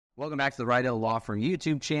Welcome back to the Reidel Law Firm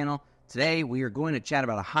YouTube channel. Today we are going to chat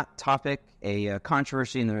about a hot topic, a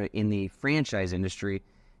controversy in the franchise industry,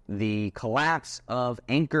 the collapse of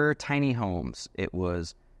Anchor Tiny Homes. It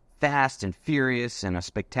was fast and furious and a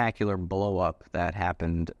spectacular blow-up that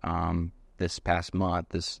happened this past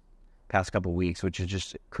couple weeks, which is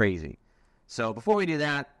just crazy. So before we do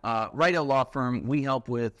that, Reidel Law Firm, we help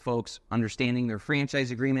with folks understanding their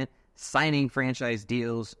franchise agreement, signing franchise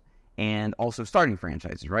deals, and also starting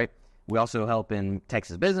franchises, right? We also help in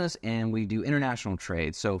Texas business, and we do international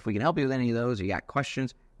trade. So if we can help you with any of those, or you got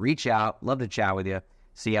questions, reach out. Love to chat with you,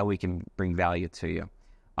 see how we can bring value to you.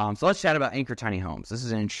 So let's chat about Anchor Tiny Homes. This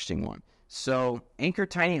is an interesting one. So Anchor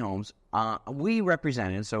Tiny Homes, we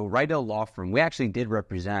represented, so Reidel Law Firm, we actually did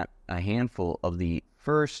represent a handful of the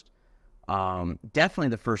first, definitely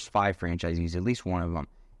the first 5 franchisees, at least one of them.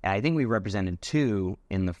 And I think we represented 2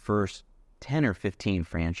 in the first 10 or 15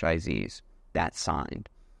 franchisees that signed.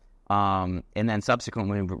 And then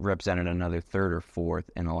subsequently represented another 3rd or 4th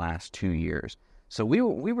in the last 2 years. So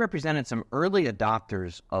we represented some early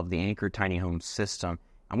adopters of the Anchor Tiny Home system,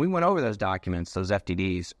 and we went over those documents, those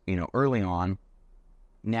FDDs, early on.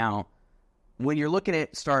 Now, when you're looking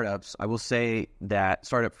at startups, I will say that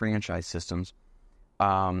startup franchise systems,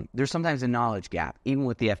 there's sometimes a knowledge gap, even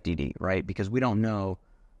with the FDD, right? Because we don't know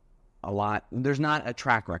a lot. There's not a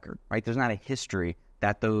track record, right? There's not a history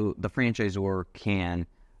that the franchisor can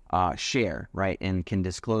share, right, and can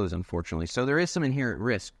disclose, unfortunately. So there is some inherent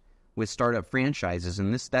risk with startup franchises,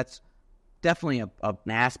 and that's definitely an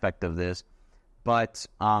aspect of this. But,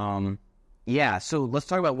 so let's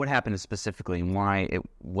talk about what happened specifically and why it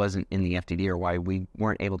wasn't in the FDD or why we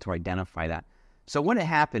weren't able to identify that. So what had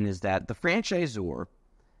happened is that the franchisor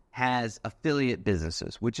has affiliate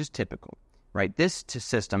businesses, which is typical. Right, this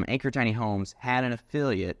system, Anchor Tiny Homes, had an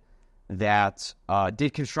affiliate that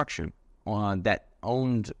did construction that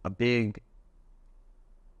owned a big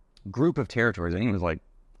group of territories. I think it was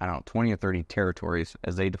 20 or 30 territories,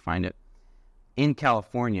 as they defined it, in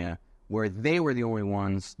California, where they were the only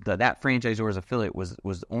ones, that franchisor's affiliate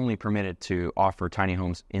was only permitted to offer tiny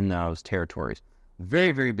homes in those territories.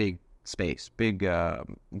 Very, very big space, big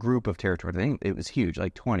group of territories. I think it was huge,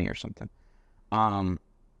 like 20 or something.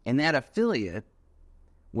 And that affiliate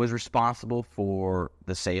was responsible for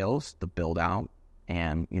the sales, the build-out,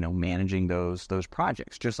 and, managing those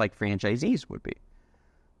projects, just like franchisees would be.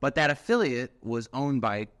 But that affiliate was owned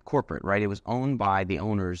by corporate, right? It was owned by the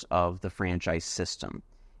owners of the franchise system.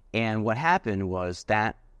 And what happened was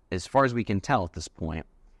that, as far as we can tell at this point,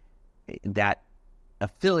 that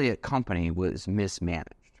affiliate company was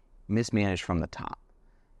mismanaged from the top.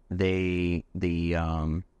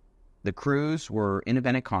 The crews were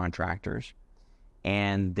independent contractors,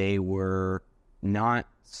 and they were not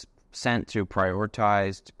sent to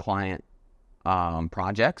prioritized client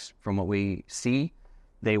projects from what we see.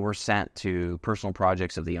 They were sent to personal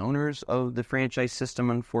projects of the owners of the franchise system,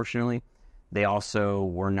 unfortunately. They also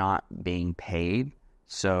were not being paid.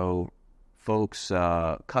 So folks,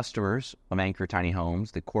 customers of Anchor Tiny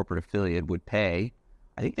Homes, the corporate affiliate, would pay.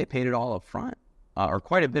 I think they paid it all up front, or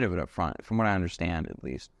quite a bit of it up front, from what I understand at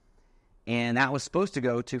least. And that was supposed to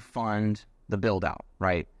go to fund the build-out,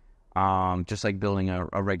 right? Just like building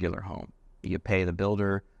a regular home. You pay the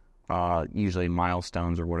builder, usually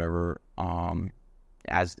milestones or whatever, and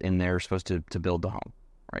they're supposed to build the home,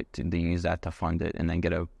 right? They use that to fund it and then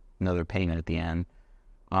get another payment at the end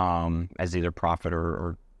as either profit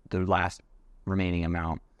or the last remaining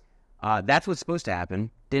amount. That's what's supposed to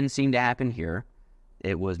happen. Didn't seem to happen here.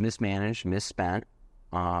 It was mismanaged, misspent.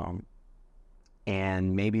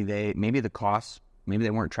 And maybe they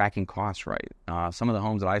weren't tracking costs right. Some of the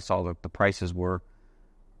homes that I saw, the prices were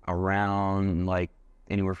around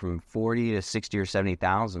anywhere from 40 to 60 or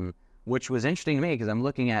 70,000, which was interesting to me because I'm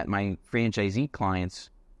looking at my franchisee clients'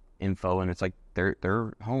 info, and it's like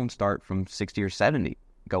their homes start from 60 or 70,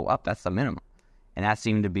 go up. That's the minimum, and that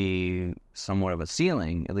seemed to be somewhat of a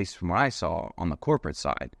ceiling, at least from what I saw on the corporate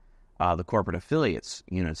side, the corporate affiliates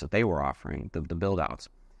units that they were offering, the build-outs.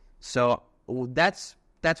 So that's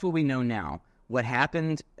what we know now. What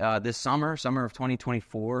happened this summer of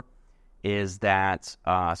 2024, is that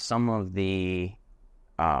some of the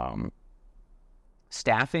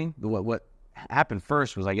staffing, what happened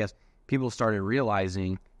first was, I guess, people started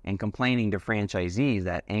realizing and complaining to franchisees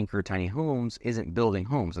that Anchor Tiny Homes isn't building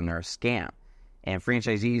homes and they're a scam. And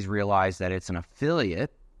franchisees realized that it's an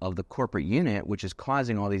affiliate of the corporate unit, which is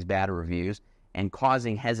causing all these bad reviews and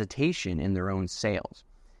causing hesitation in their own sales.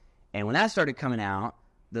 And when that started coming out,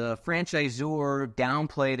 the franchisor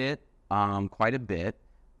downplayed it quite a bit,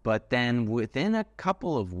 but then within a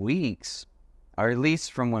couple of weeks, or at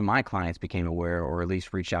least from when my clients became aware, or at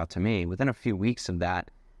least reached out to me, within a few weeks of that,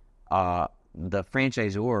 the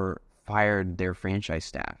franchisor fired their franchise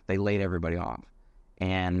staff. They laid everybody off.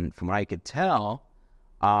 And from what I could tell,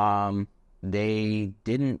 they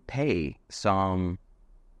didn't pay some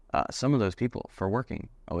of those people for working,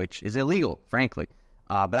 which is illegal, frankly.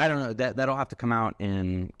 But I don't know, that'll have to come out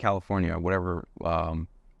in California, or whatever,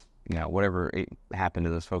 whatever happened to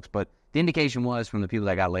those folks. But the indication was from the people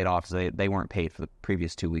that got laid off, they weren't paid for the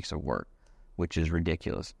previous 2 weeks of work, which is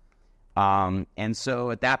ridiculous. And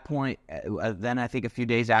so at that point, then I think a few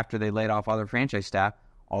days after they laid off all their franchise staff,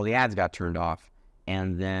 all the ads got turned off,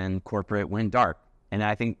 and then corporate went dark. And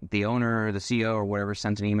I think the owner, the CEO or whatever,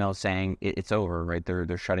 sent an email saying it's over, right?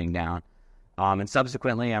 They're shutting down. And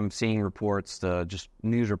subsequently, I'm seeing reports, just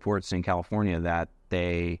news reports in California, that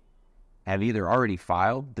they have either already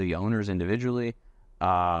filed, the owners individually,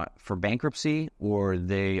 for bankruptcy, or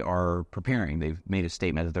they are preparing. They've made a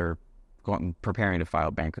statement that they're preparing to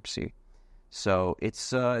file bankruptcy. So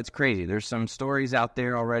it's crazy. There's some stories out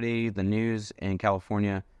there already, the news in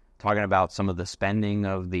California, talking about some of the spending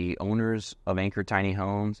of the owners of Anchor Tiny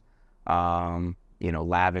Homes,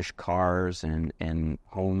 lavish cars and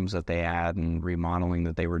homes that they had and remodeling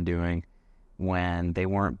that they were doing, when they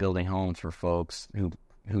weren't building homes for folks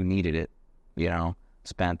who needed it,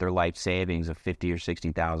 spent their life savings of $50,000 or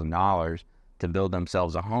 $60,000 to build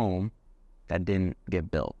themselves a home that didn't get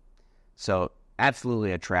built. So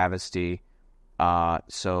absolutely a travesty.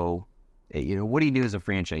 So what do you do as a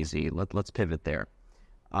franchisee? Let's pivot there.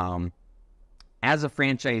 As a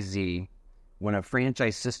franchisee, when a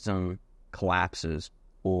franchise system collapses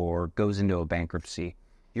or goes into a bankruptcy,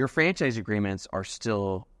 your franchise agreements are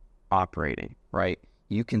still operating, right?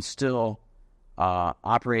 You can still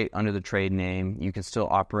operate under the trade name. You can still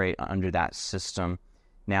operate under that system.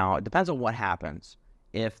 Now, it depends on what happens.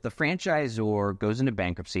 If the franchisor goes into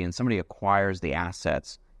bankruptcy and somebody acquires the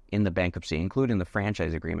assets in the bankruptcy, including the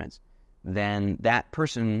franchise agreements, then that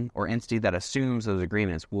person or entity that assumes those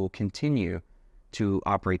agreements will continue to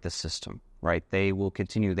operate the system, right? They will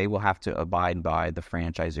have to abide by the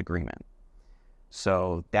franchise agreement.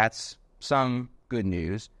 So that's some good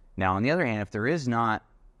news. Now, on the other hand, if there is not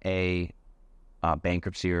a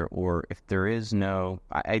bankruptcy, or if there is no,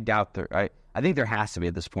 I doubt there. I think there has to be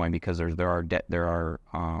at this point, because there are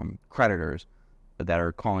creditors that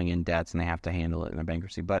are calling in debts and they have to handle it in a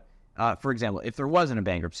bankruptcy. But for example, if there wasn't a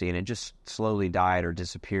bankruptcy and it just slowly died or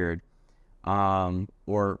disappeared,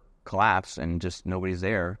 or collapsed and just nobody's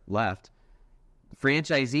there left,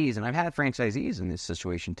 franchisees, and I've had franchisees in this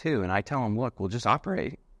situation too, and I tell them, look, we'll just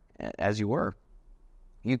operate as you were.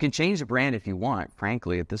 You can change the brand if you want,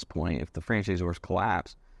 frankly, at this point, if the franchisors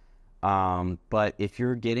collapse. But if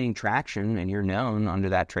you're getting traction and you're known under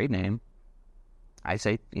that trade name, I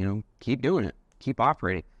say, keep doing it, keep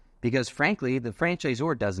operating. Because frankly, the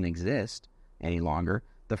franchisor doesn't exist any longer.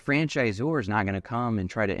 The franchisor is not going to come and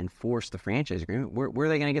try to enforce the franchise agreement. Where are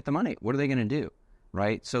they going to get the money? What are they going to do?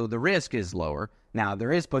 Right? So the risk is lower. Now,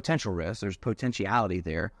 there is potential risk. There's potentiality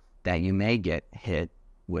there that you may get hit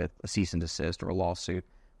with a cease and desist or a lawsuit.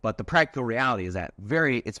 But the practical reality is that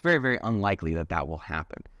it's very, very unlikely that will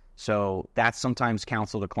happen. So that's sometimes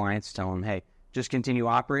counsel to clients, tell them, hey, just continue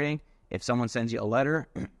operating. If someone sends you a letter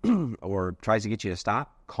or tries to get you to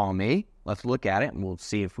stop, call me. Let's look at it, and we'll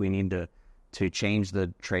see if we need to change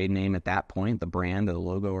the trade name at that point, the brand, the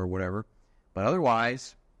logo, or whatever. But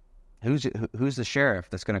otherwise, who's the sheriff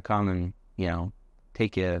that's going to come and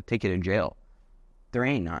take you to jail? There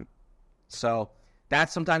ain't none. So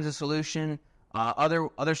that's sometimes a solution.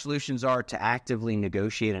 Other solutions are to actively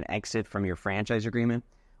negotiate an exit from your franchise agreement.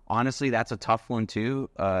 Honestly, that's a tough one too,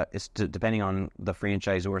 depending on the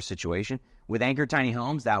franchisor situation. With Anchor Tiny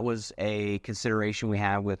Homes, that was a consideration we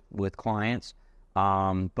had with clients.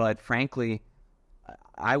 But frankly,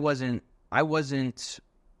 I wasn't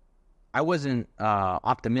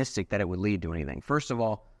optimistic that it would lead to anything. First of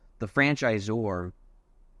all, the franchisor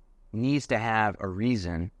needs to have a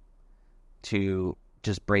reason to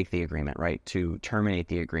just break the agreement, right? To terminate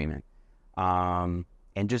the agreement. And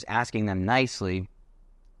just asking them nicely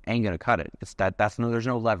ain't going to cut it. There's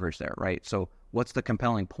no leverage there, right? So what's the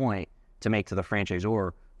compelling point to make to the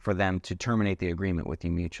franchisor for them to terminate the agreement with you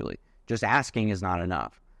mutually? Just asking is not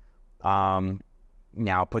enough.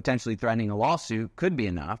 Now, potentially threatening a lawsuit could be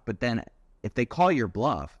enough, but then if they call your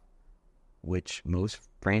bluff, which most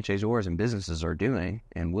franchisors and businesses are doing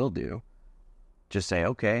and will do, just say,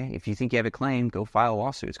 okay, if you think you have a claim, go file a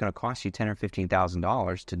lawsuit. It's going to cost you $10,000 or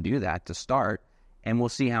 $15,000 to do that, to start, and we'll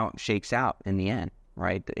see how it shakes out in the end,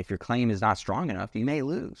 right? If your claim is not strong enough, you may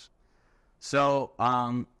lose.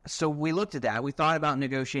 So we looked at that. We thought about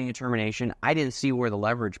negotiating a termination. I didn't see where the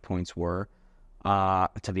leverage points were,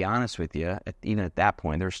 to be honest with you. Even at that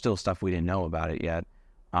point, there's still stuff we didn't know about it yet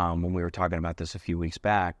when we were talking about this a few weeks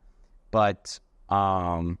back. But,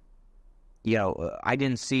 I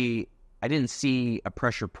didn't see a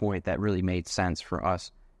pressure point that really made sense for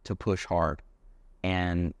us to push hard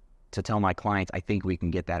and to tell my clients, I think we can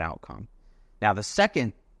get that outcome. Now, the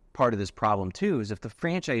second part of this problem, too, is if the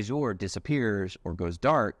franchisor disappears or goes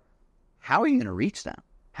dark, how are you going to reach them?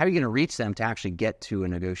 How are you going to reach them to actually get to a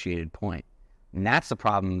negotiated point? And that's the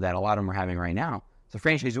problem that a lot of them are having right now. The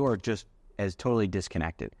franchisor just is totally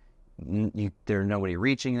disconnected. There's nobody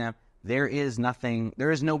reaching them. There is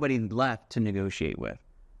nobody left to negotiate with.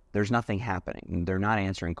 There's nothing happening. They're not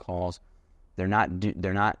answering calls. They're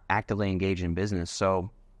not actively engaged in business.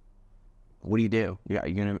 So what do?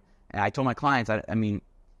 I told my clients, I mean,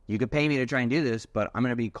 you could pay me to try and do this, but I'm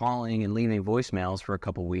going to be calling and leaving voicemails for a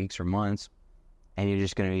couple weeks or months, and you're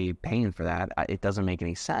just going to be paying for that. It doesn't make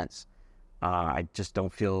any sense. I just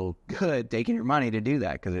don't feel good taking your money to do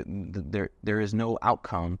that because there is no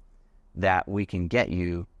outcome that we can get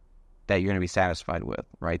you that you're going to be satisfied with,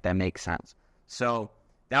 right? That makes sense. So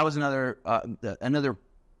that was another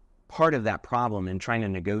part of that problem in trying to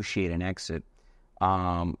negotiate an exit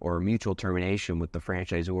or mutual termination with the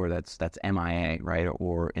franchisor that's MIA, right,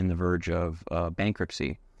 or in the verge of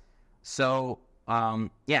bankruptcy. So,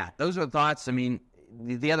 those are the thoughts. I mean,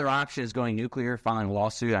 the other option is going nuclear, filing a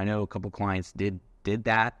lawsuit. I know a couple clients did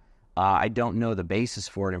that. I don't know the basis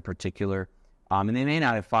for it in particular, and they may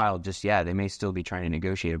not have filed just yet. They may still be trying to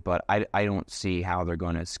negotiate it, but I don't see how they're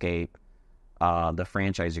going to escape the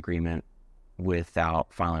franchise agreement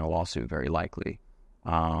without filing a lawsuit, very likely.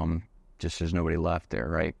 Just there's nobody left there,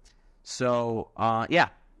 right? So,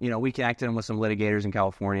 we connected them with some litigators in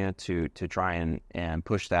California to try and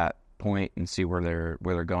push that point and see where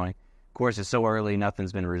they're going. Of course, it's so early,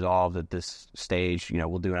 nothing's been resolved at this stage.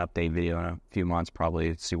 We'll do an update video in a few months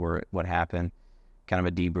probably to see what happened, kind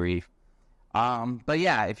of a debrief. But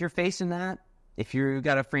yeah, if you're facing that, if you've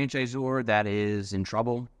got a franchisor that is in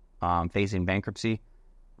trouble, facing bankruptcy,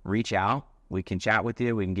 reach out. We can chat with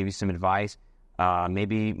you. We can give you some advice.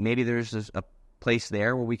 Maybe there's a place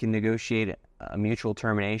there where we can negotiate a mutual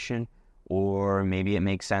termination, or maybe it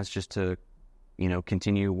makes sense just to,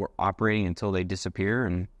 continue operating until they disappear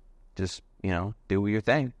and just, do your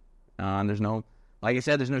thing. Like I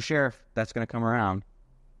said, there's no sheriff that's going to come around.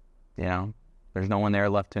 There's no one there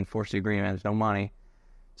left to enforce the agreement. There's no money.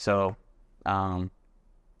 So, I've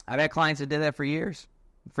had clients that did that for years.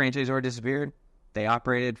 Franchisor disappeared. They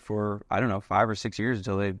operated for, 5 or 6 years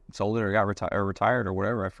until they sold it or got retired or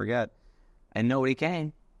whatever, I forget. And nobody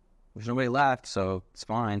came. There's nobody left, so it's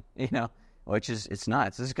fine, which is, it's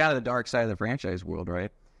nuts. This is kind of the dark side of the franchise world,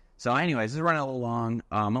 right? So anyways, this is running a little long.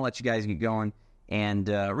 I'm going to let you guys get going and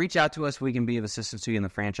reach out to us. We can be of assistance to you in the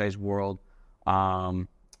franchise world. So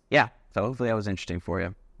hopefully that was interesting for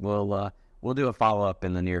you. We'll do a follow-up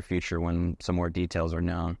in the near future when some more details are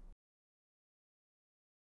known.